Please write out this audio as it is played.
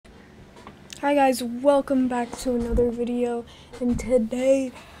Hi guys, welcome back to another video, and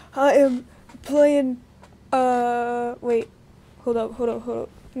today I am playing, wait, hold up, let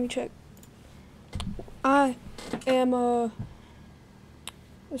me check. I am,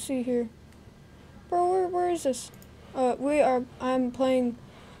 let's see here. Bro, where is this? I'm playing,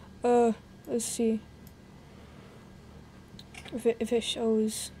 let's see. If it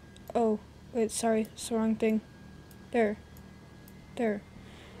shows, oh, wait, sorry, it's the wrong thing. There.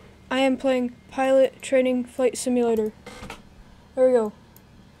 I am playing Pilot Training Flight Simulator. There we go.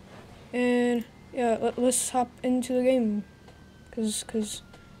 And yeah, let's hop into the game. Cause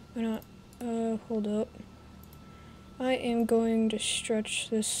why not? Hold up. I am going to stretch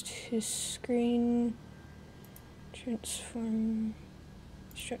this to screen. Transform.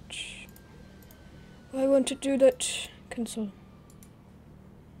 Stretch. I want to do that. Cancel.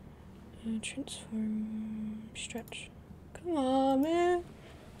 Transform. Stretch. Come on, man.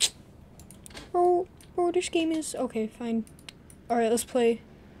 Bro, this game is... Okay, fine. Alright, let's play.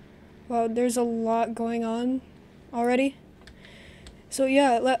 Wow, there's a lot going on already. So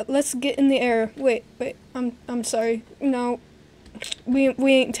yeah, let's get in the air. Wait, I'm sorry. No, we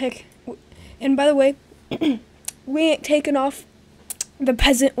ain't take... And by the way, we ain't taking off the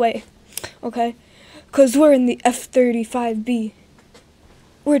peasant way, okay? Because we're in the F-35B.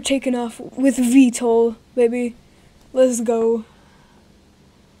 We're taking off with VTOL, baby. Let's go.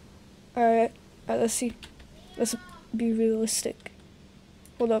 Alright, let's see. Let's be realistic.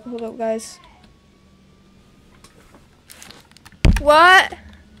 Hold up, guys. What?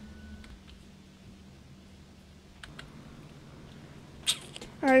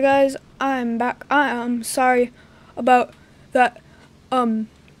 Alright, guys, I'm back. I am sorry about that.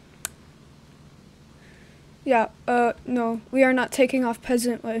 Yeah, no, we are not taking off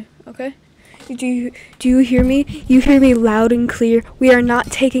peasant way, okay? Do you hear me? You hear me loud and clear. We are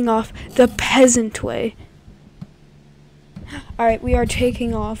not taking off the peasant way. Alright, we are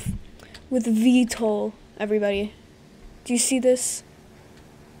taking off with VTOL, everybody. Do you see this?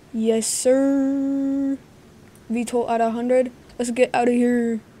 Yes, sir. VTOL at 100. Let's get out of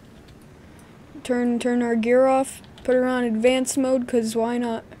here. Turn our gear off. Put her on advanced mode, cause why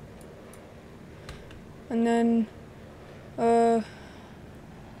not? And then,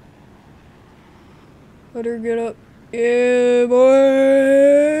 let her get up. Yeah,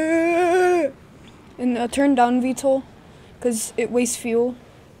 boy! And turn down VTOL, because it wastes fuel,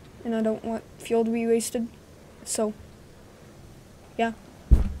 and I don't want fuel to be wasted. So, yeah.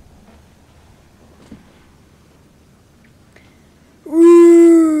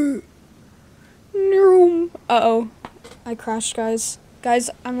 Uh-oh. I crashed, guys. Guys,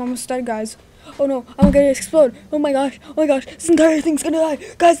 I'm almost dead, guys. Oh no, I'm gonna explode. Oh my gosh, this entire thing's gonna die.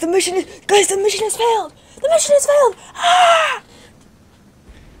 Guys, the mission has failed. The mission has failed. Ah!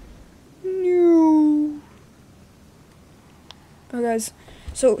 No. Oh guys,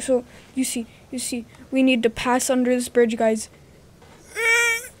 so you see, we need to pass under this bridge, guys.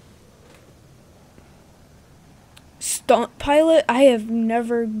 Stunt pilot? I have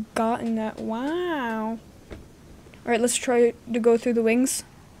never gotten that. Wow. Alright, let's try to go through the wings.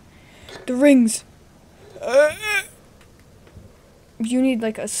 The rings. You need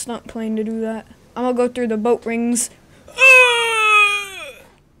like a stunt plane to do that. I'm gonna go through the boat rings.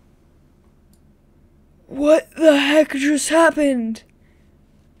 What the heck just happened?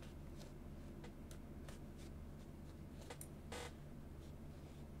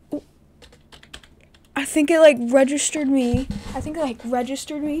 I think it like registered me.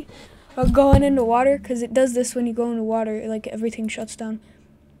 Going into water, because it does this when you go into water. Like everything shuts down.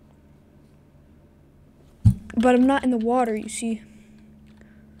 But I'm not in the water, you see.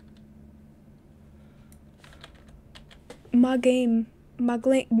 My game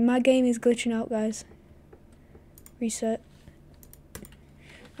is glitching out, guys. Reset.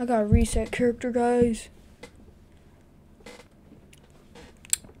 I gotta reset character, guys.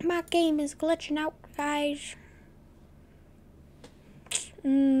 My game is glitching out, guys.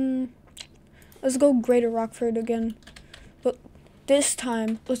 Let's go Greater Rockford again. But this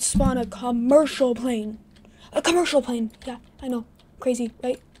time, let's spawn a commercial plane. A commercial plane. Yeah, I know. Crazy,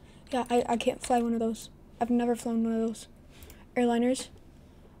 right? Yeah, I can't fly one of those. I've never flown one of those. Airliners.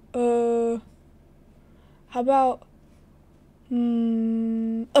 How about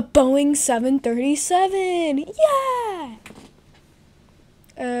a Boeing 737? Yeah!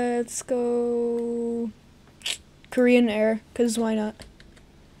 Let's go Korean Air, cause why not?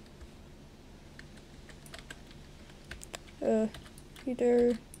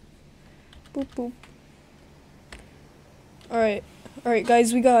 Either boop boop. Alright,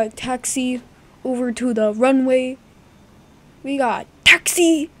 guys, we got taxi over to the runway. We got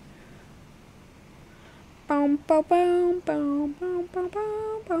taxi. Bro,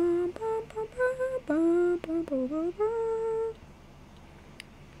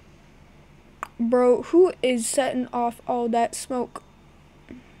 who is setting off all that smoke?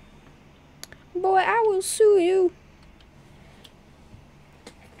 Boy, I will sue you.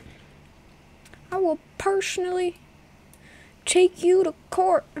 I will personally take you to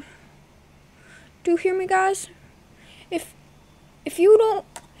court. Do you hear me, guys? If you don't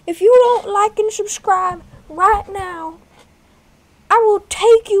like and subscribe right now, I will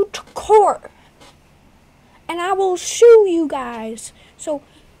take you to court and I will sue you guys. So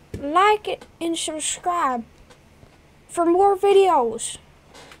like it and subscribe for more videos.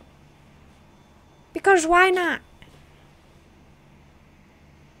 Because why not?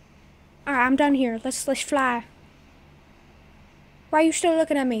 Alright, I'm done here. Let's fly. Why are you still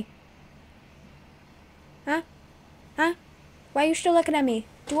looking at me? Huh? Huh? Why are you still looking at me?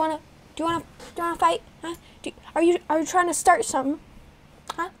 Do you wanna fight? Huh? Are you trying to start something?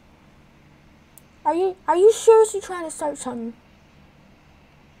 Huh? Are you seriously trying to start something?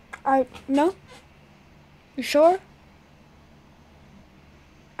 Alright, no? You sure?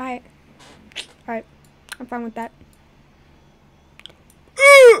 Alright, I'm fine with that.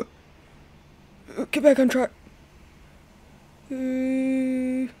 Get back on track.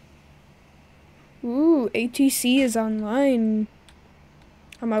 Ooh, ATC is online.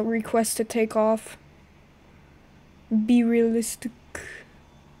 I'm gonna request to take off. Be realistic.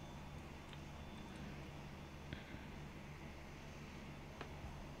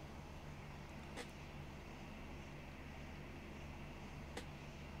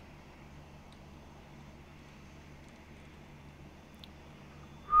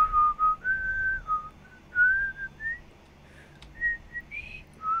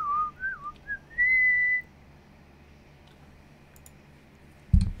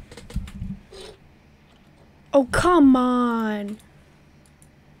 Oh, come on.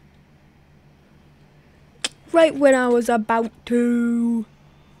 Right when I was about to.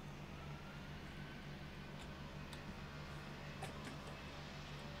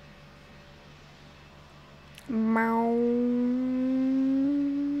 Meow.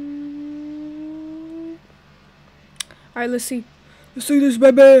 Alright, let's see. Let's see this,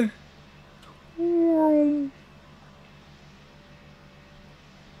 baby.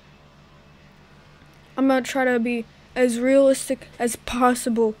 I'm gonna try to be as realistic as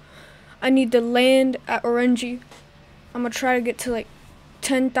possible. I need to land at Orange. I'm gonna try to get to like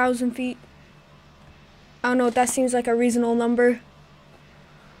 10,000 feet. I don't know if that seems like a reasonable number.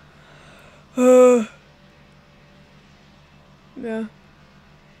 Yeah.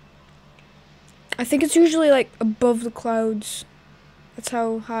 I think it's usually like above the clouds. That's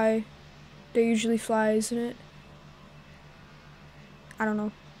how high they usually fly, isn't it? I don't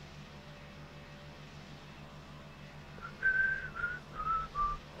know.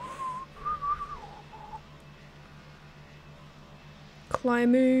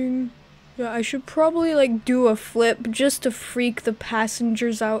 Climbing. Yeah, I should probably like do a flip just to freak the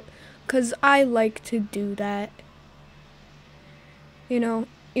passengers out, 'cause I like to do that. You know,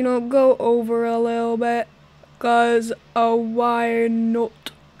 go over a little bit, 'cause why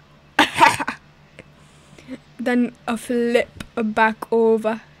not? Then a flip back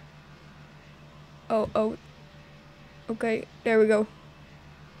over. Oh. Okay, there we go.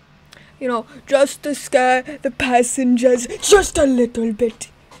 You know, just to scare the passengers just a little bit.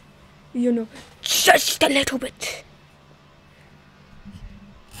 You know, just a little bit.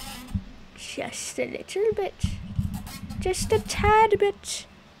 Just a little bit. Just a tad bit.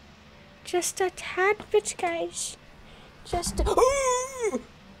 Just a tad bit, guys. I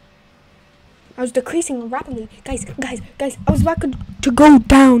was decreasing rapidly. Guys. I was about to go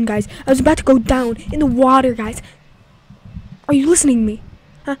down, guys. I was about to go down in the water, guys. Are you listening to me?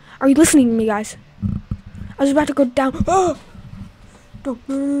 Huh? Are you listening to me, guys? I was about to go down. Oh! No.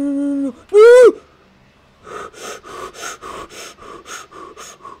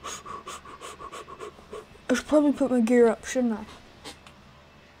 I should probably put my gear up, shouldn't I?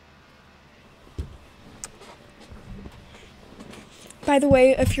 By the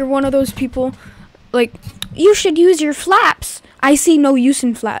way, if you're one of those people, like, you should use your flaps. I see no use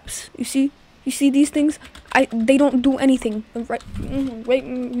in flaps. You see these things? They don't do anything. Right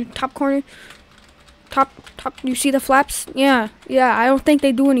in the top corner. Top. You see the flaps? Yeah. I don't think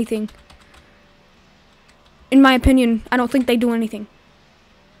they do anything. In my opinion, I don't think they do anything.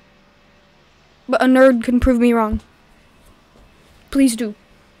 But a nerd can prove me wrong. Please do.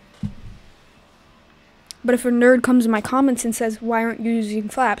 But if a nerd comes in my comments and says, why aren't you using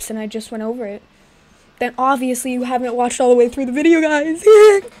flaps, and I just went over it, then obviously you haven't watched all the way through the video, guys.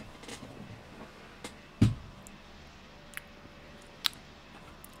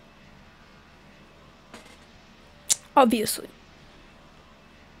 Obviously.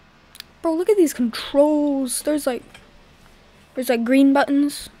 Bro, look at these controls. There's like green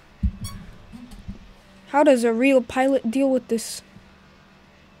buttons. How does a real pilot deal with this?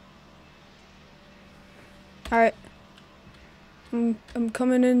 Alright. I'm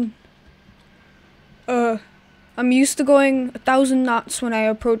coming in. I'm used to going 1,000 knots when I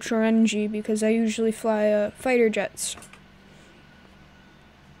approach RNG because I usually fly fighter jets.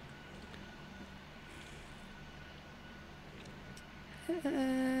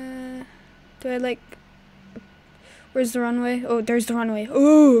 Do I like... Where's the runway? Oh, there's the runway.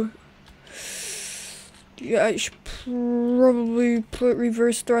 Oh! Yeah, I should probably put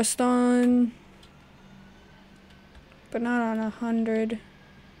reverse thrust on. But not on 100.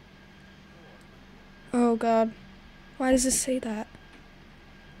 Oh god. Why does it say that?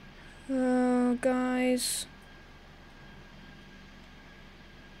 Oh, guys.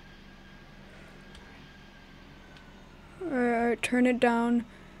 Alright, turn it down.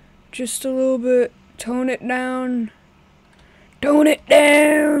 Just a little bit. Tone it down. Tone it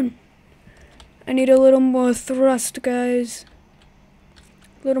down! I need a little more thrust, guys.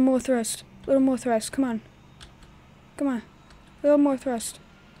 A little more thrust. A little more thrust. Come on. Come on. A little more thrust.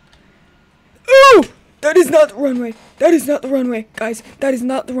 Oh! That is not the runway. That is not the runway. Guys, that is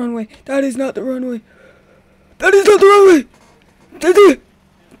not the runway. That is not the runway. That is not the runway! That is...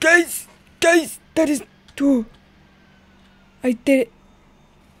 Guys, that is... Oh. I did it.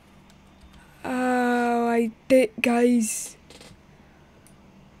 Oh, I did it, guys.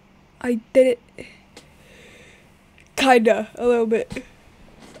 I did it. Kinda, a little bit.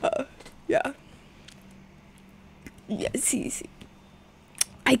 Yeah. Yes, easy.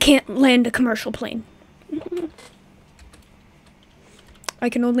 I can't land a commercial plane. I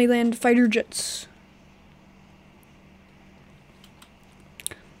can only land fighter jets.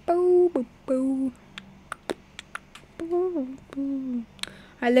 Boo, boo, boo. Boo, boo.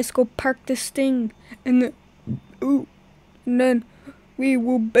 Alright, let's go park this thing. And then we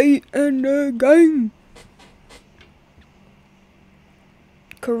will be in the game.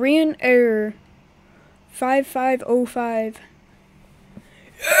 Korean Air 5505.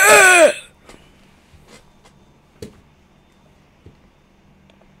 Yeah!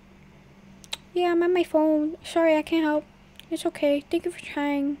 Yeah, I'm on my phone. Sorry, I can't help. It's okay. Thank you for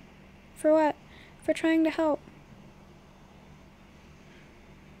trying. For what? For trying to help.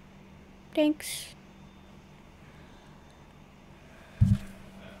 Thanks.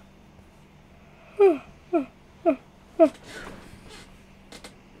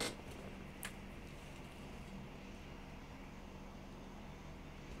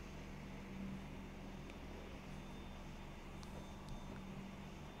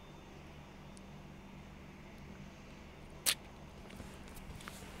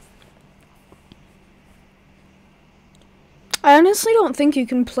 I honestly don't think you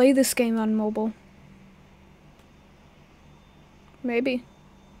can play this game on mobile. Maybe.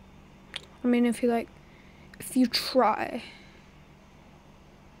 I mean, if you try.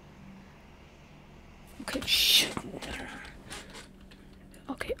 Okay, shh.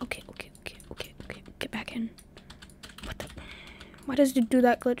 Okay. Get back in. What the? Why does it do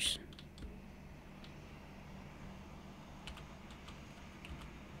that glitch?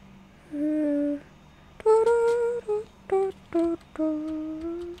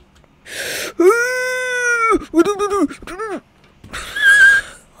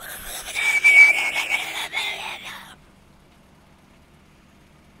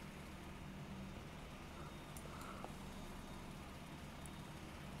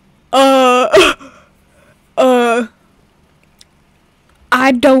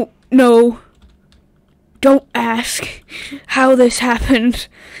 I don't know. Don't ask how this happened,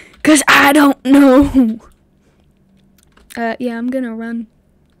 'cause I don't know. Yeah, I'm gonna run.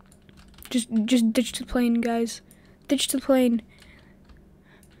 Just ditch the plane, guys. Ditch the plane.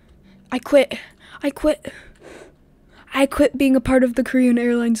 I quit being a part of the Korean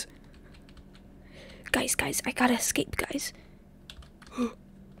Airlines. Guys, I gotta escape, guys.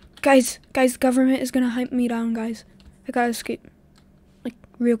 Guys, the government is gonna hunt me down, guys. I gotta escape. Like,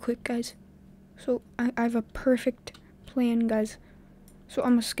 real quick, guys. So, I have a perfect plan, guys. So,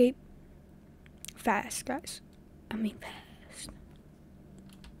 I'm escape fast, guys. I mean fast.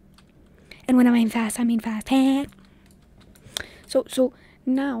 And when I mean fast, I mean fast. So,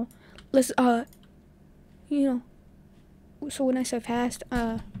 now, let's, you know, so when I say fast,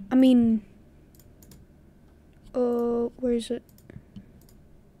 I mean, where is it?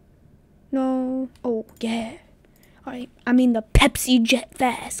 No. Oh, yeah. Alright. I mean the Pepsi jet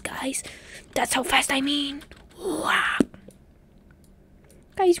fast, guys. That's how fast I mean. Wow.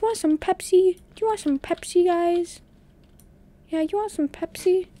 Guys, want some Pepsi? Do you want some Pepsi, guys? Yeah, you want some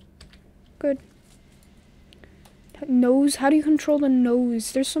Pepsi? Good. Nose, how do you control the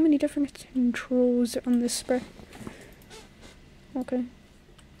nose? There's so many different controls on this spray. Okay.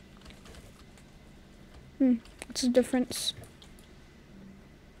 What's the difference?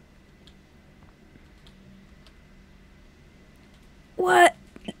 What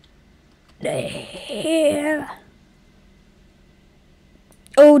the hell?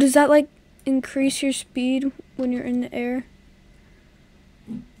 Oh, does that like increase your speed when you're in the air?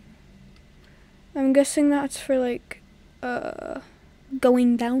 I'm guessing that's for like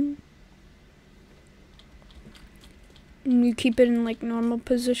going down. And you keep it in like normal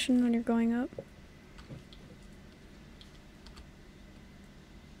position when you're going up.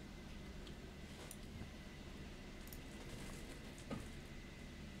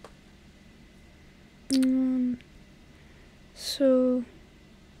 So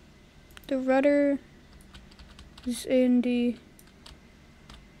the rudder is A and D.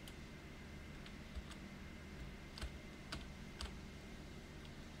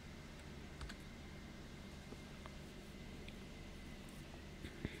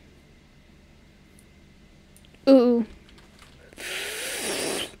 Ooh.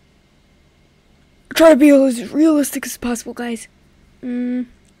 Try to be as realistic as possible, guys.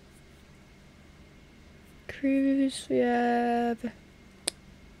 Cruise, we have...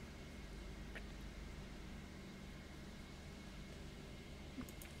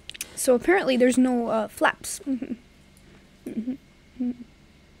 So apparently there's no flaps.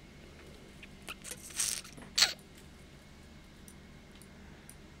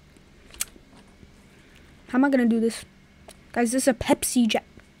 How am I gonna do this? Guys, this is a Pepsi jet.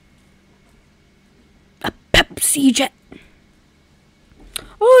 A Pepsi jet.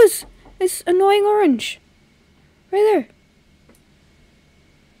 Oh, it's annoying orange. Right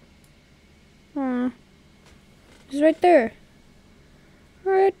there. Aw. It's right there.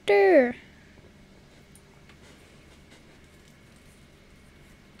 Right there.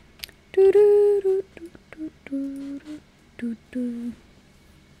 Do do do do do do do.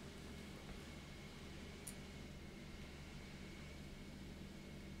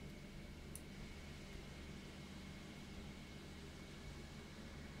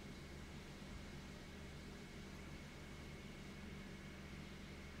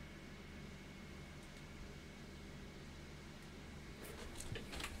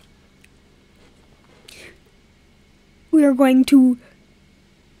 We are going to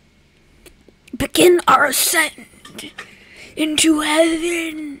begin our ascent into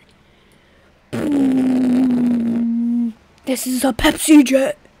heaven. This is a Pepsi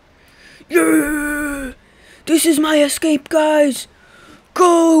jet. Yeah! This is my escape, guys.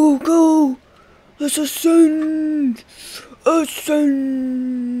 Go, go. Let's ascend.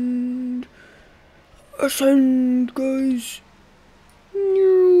 Ascend. Ascend, guys.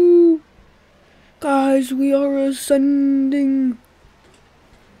 No. Guys, we are ascending.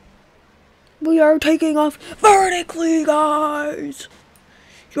 We are taking off vertically, guys.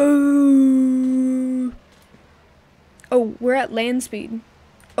 Yeah. Oh, we're at land speed.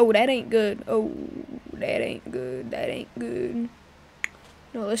 Oh, that ain't good. Oh, that ain't good. That ain't good.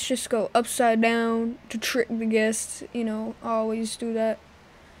 No, let's just go upside down to trick the guests. You know, always do that.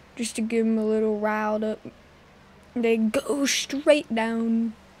 Just to give them a little riled up. They go straight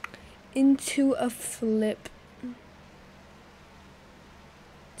down into a flip.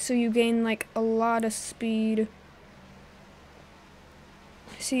 So you gain like a lot of speed.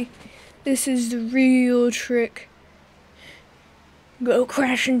 See, this is the real trick. Go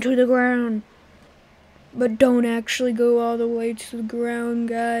crash into the ground. But don't actually go all the way to the ground,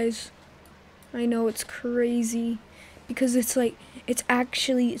 guys. I know it's crazy. Because it's like, it's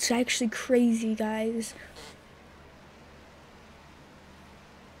actually crazy, guys.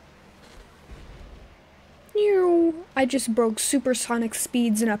 I just broke supersonic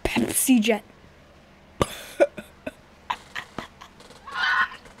speeds in a Pepsi jet.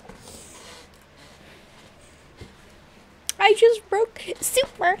 I just broke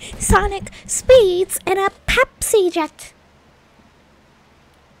supersonic speeds in a Pepsi jet.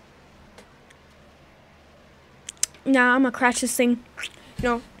 Nah, I'm gonna crash this thing. You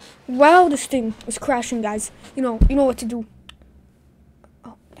know, while this thing was crashing, guys, you know what to do.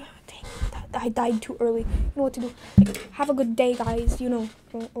 I died too early. You know what to do. Have a good day, guys. You know,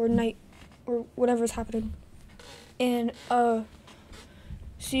 or night, or whatever's happening. And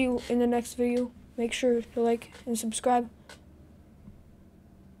see you in the next video. Make sure to like and subscribe.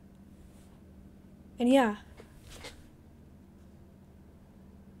 And yeah.